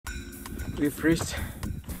we've reached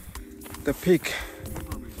the peak.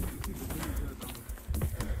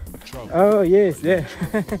 Oh yes, there.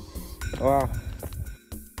 Wow.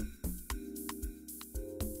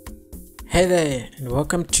 Hey there, and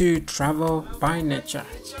welcome to Travel by Nature.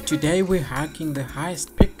 Today we're hiking the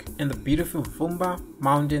highest peak in the beautiful Vumba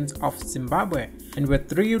Mountains of Zimbabwe, and we're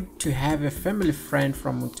thrilled to have a family friend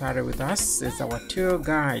from Mutare with us as our tour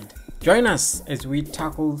guide. Join us as we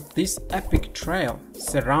tackle this epic trail,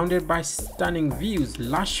 surrounded by stunning views,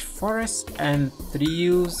 lush forests, and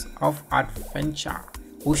thrills of adventure.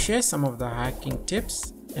 We'll share some of the hiking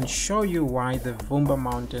tips and show you why the Vumba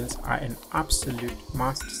Mountains are an absolute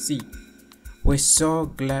must-see. We're so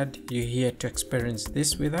glad you're here to experience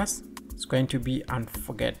this with us. It's going to be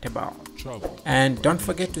unforgettable. And don't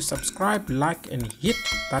forget to subscribe, like, and hit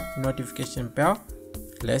that notification bell.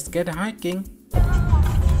 Let's get hiking.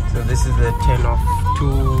 So this is the turn off to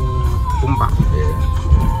Vumba.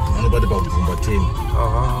 Yeah. I know about Vumba 10.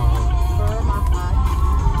 Oh.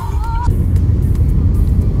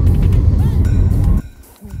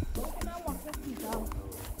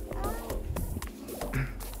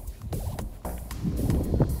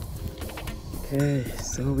 Okay,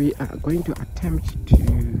 so we are going to attempt to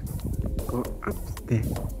go up there.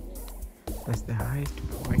 That's the highest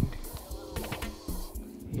point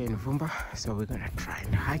here in Vumba, so we're gonna try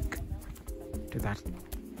and hike to that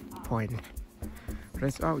point.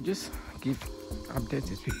 Right, so I'll just give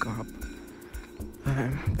updates as we go up.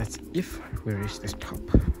 That's if we reach this top.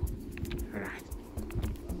 Alright.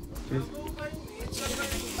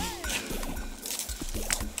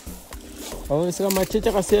 Oh, it's got my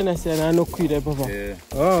chicha kasena sena anokwira papa. Yeah.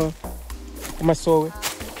 Oh. Masowe.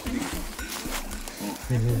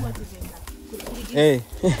 Hey.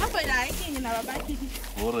 Alright.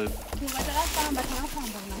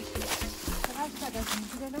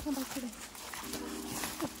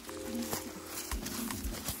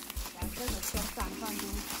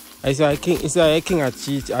 It's a hiking at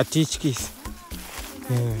teach kids.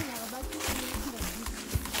 Yeah.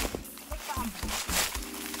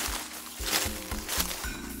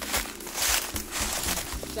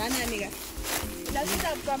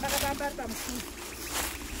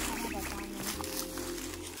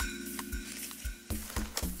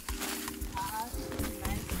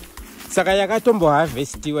 Saka yakatombo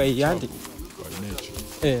harvestiwa yandi.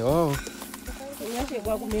 Oh.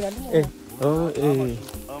 Oh,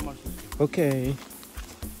 okay.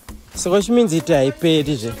 So which means it I paid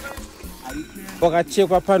it.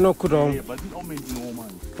 Wakachekwa pano kurom.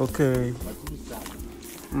 Okay.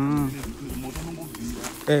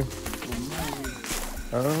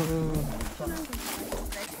 Oh.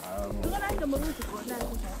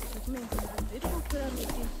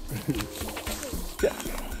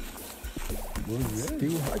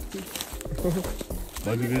 Still hiking.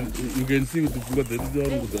 But you can see with the food that is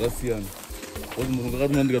on the Russian. What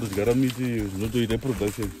Mungan got to Garamiti, not to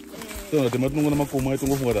reproduction. So the Matungana Koma to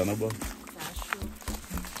go for another.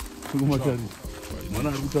 Too much.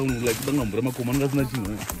 Mana sound like the number of Makomangas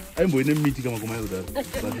National. I'm going to meet Kamakomada,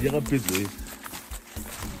 but you have paid.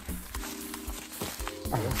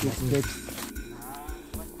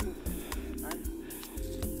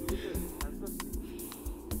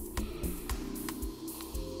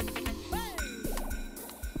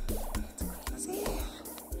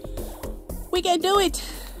 We can do it.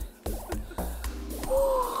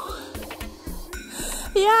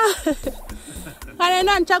 Yeah. I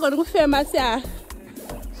know I'm going to famous. Yeah.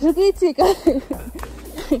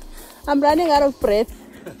 I'm running out of breath,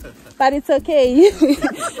 but it's okay.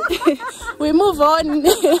 We move on.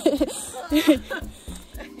 But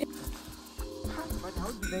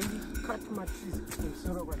how do they cut my trees?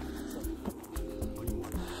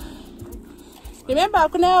 Remember, I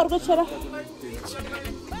couldn't go to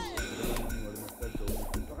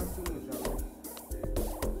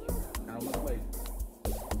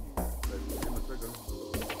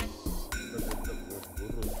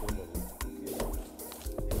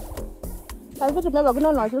I don't remember, I'm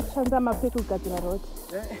going to change my people got in the road.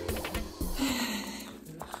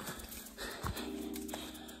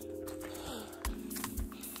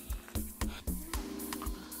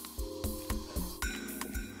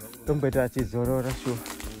 Don't bet that is Zorora show.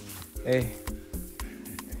 Hey.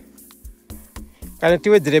 Can I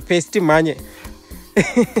do it the paste money?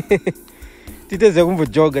 It is a woman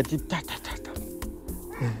jogger.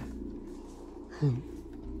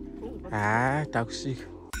 Ah, taxi.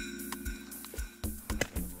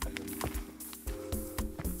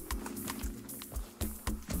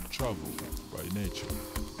 Travel by nature.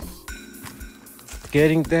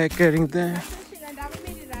 Getting there.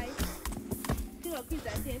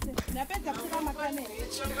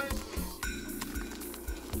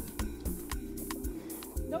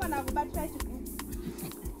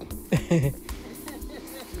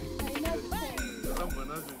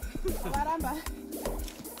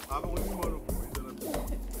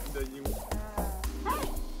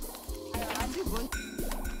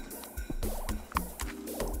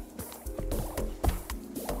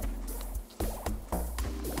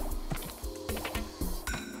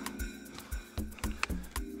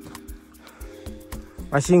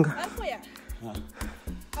 Mashinga.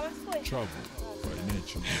 Travel by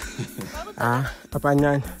nature.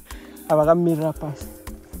 Apanyana. Abakamira pass.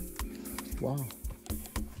 Wow.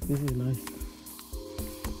 This is nice.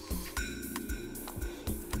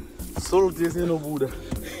 Salt is no Buddha.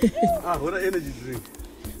 What an energy drink.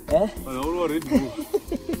 Eh? Red Bull.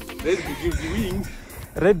 Red Bull gives you wings.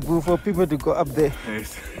 Red Bull for people to go up there.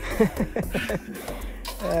 Yes.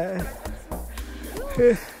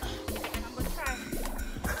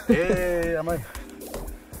 Hey, am I?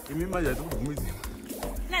 Give me my yadu.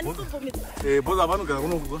 Both of them are going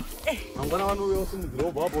to go. I'm going to go to the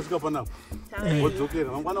Bosca. What's okay?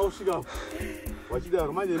 I'm going to go. What you are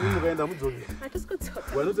reminding me of? I just got top.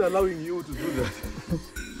 We're not allowing you to do that.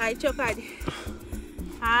 Hi, Chopadi.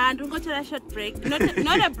 And we'll go to a short break. Not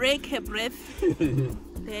a break, a breath.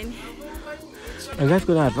 Then. I'm just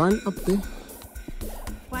going to run up there.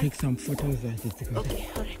 What? Take some photos. Okay,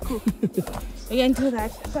 alright, cool. We can do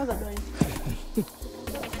that.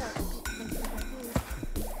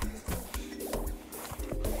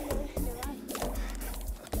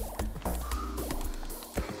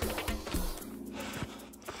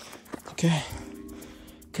 Okay,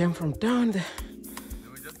 came from down there.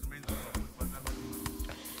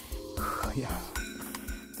 Yeah,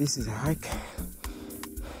 this is a hike.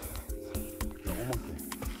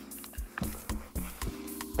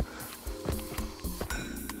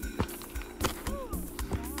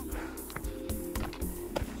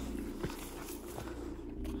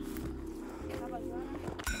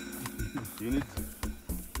 You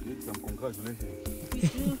need some congratulations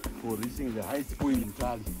for reaching the highest point in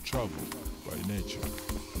Charlie. Travel by nature.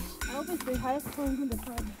 I hope it's the highest point in the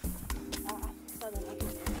park.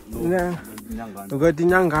 Yeah, we got the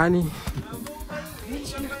Nyangani.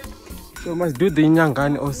 So must do the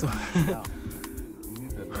Nyangani also. Yeah.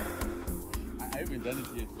 I haven't done it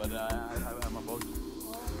yet, but I'm about to.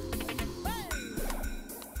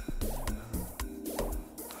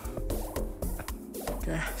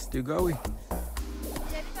 Okay, still going.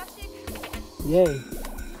 Yay.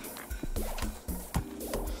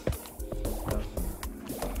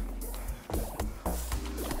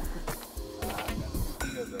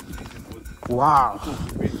 Wow,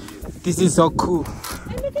 this is so cool.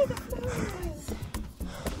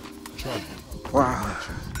 Wow,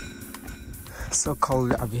 so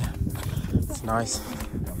cold up here. It's nice,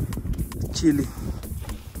 chilly.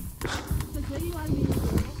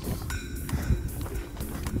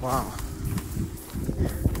 Wow.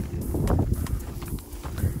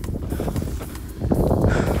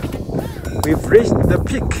 We've reached the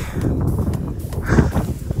peak.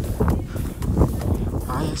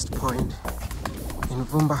 Highest point in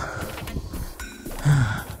Vumba.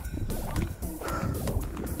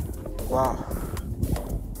 Wow.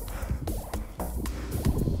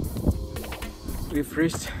 We've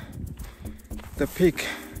reached the peak.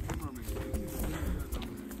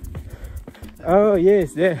 Oh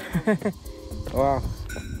yes, there. Wow.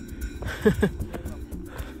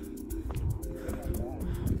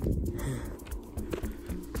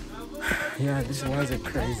 Yeah, this was a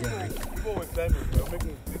crazy hike.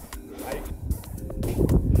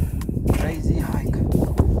 Crazy hike.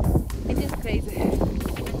 It is crazy.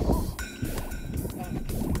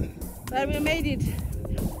 But we made it.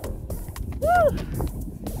 Woo!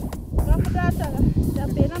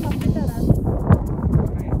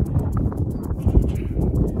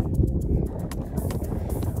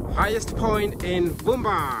 Highest point in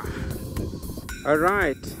Vumba.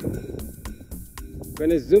 Alright.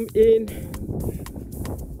 Gonna zoom in.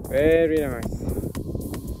 Very nice.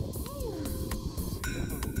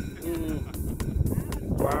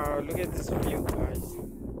 Wow, look at this view, guys.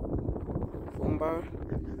 Vumba.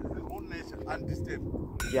 Undisturbed.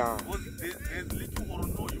 Yeah. There's little or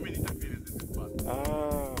no human interference in this part.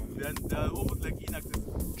 Ah. They're almost like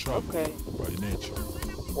inaccessible. Okay. By nature.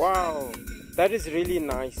 Wow, that is really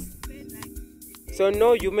nice. So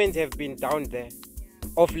no humans have been down there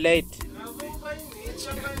of late.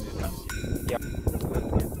 Yeah.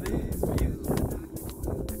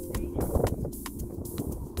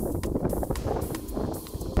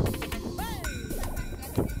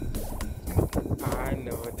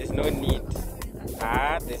 No, there's no need.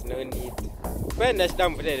 There's no need. When that's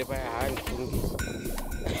done for the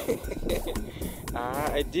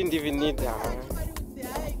I didn't even need that.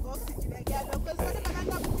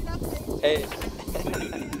 Hey.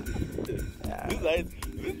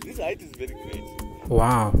 This height is very great.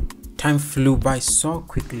 Wow, time flew by so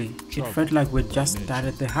quickly. It felt like we just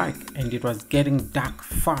started the hike and it was getting dark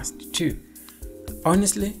fast too.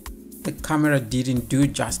 Honestly, the camera didn't do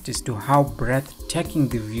justice to how breathtaking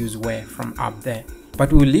the views were from up there.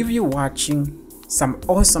 But we'll leave you watching some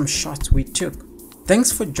awesome shots we took.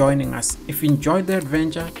 Thanks for joining us. If you enjoyed the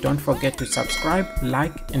adventure, don't forget to subscribe,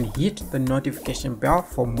 like, and hit the notification bell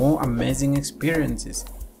for more amazing experiences.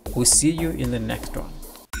 We'll see you in the next one.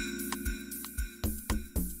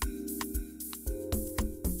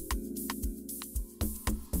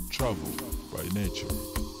 Travel by nature.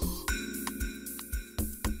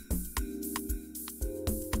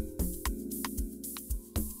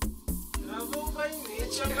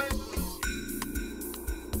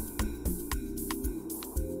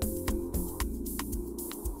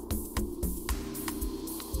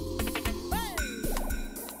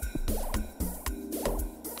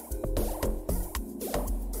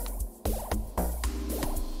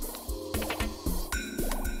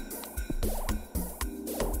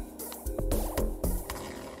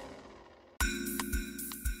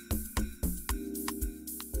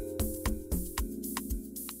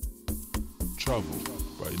 Travel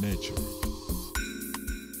by nature.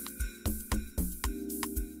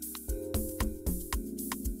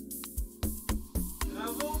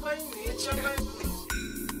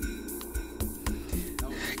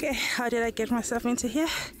 Okay, how did I get myself into here?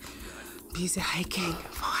 Busy hiking.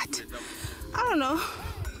 What? I don't know.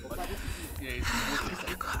 I'm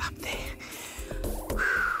gonna go up there.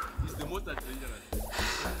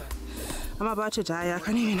 I'm about to die. I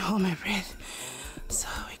can't even hold my breath. So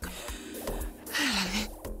we go.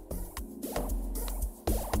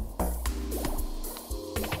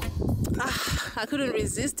 I couldn't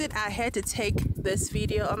resist it. I had to take this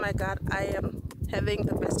video. Oh my god, I am having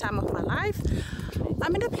the best time of my life.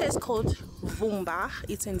 I'm in a place called Vumba.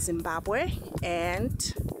 It's in Zimbabwe,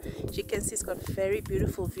 and you can see it's got very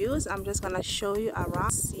beautiful views. I'm just gonna show you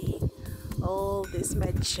around. See all this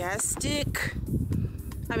majestic.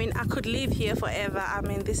 I mean, I could live here forever. I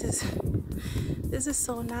mean, this is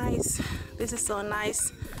so nice. This is so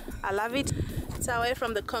nice. I love it. It's away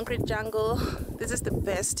from the concrete jungle. This is the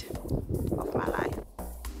best of my life.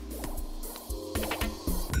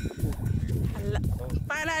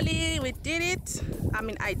 Finally, we did it. I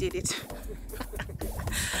mean, I did it.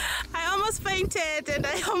 I almost fainted and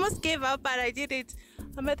I almost gave up, but I did it.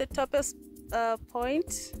 I'm at the topest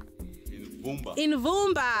point. In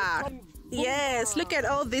Vumba. Yes, look at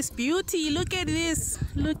all this beauty. Look at this.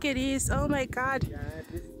 Look at this. Oh my god.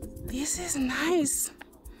 This is nice.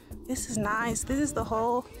 This is nice. This is the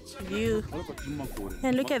whole view.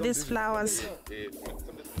 And look at these flowers.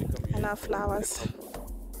 I love flowers.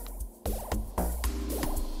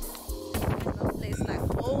 There's no place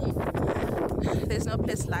like home. There's no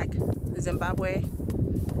place like Zimbabwe,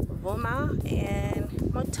 Vumba, and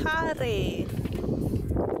Motare.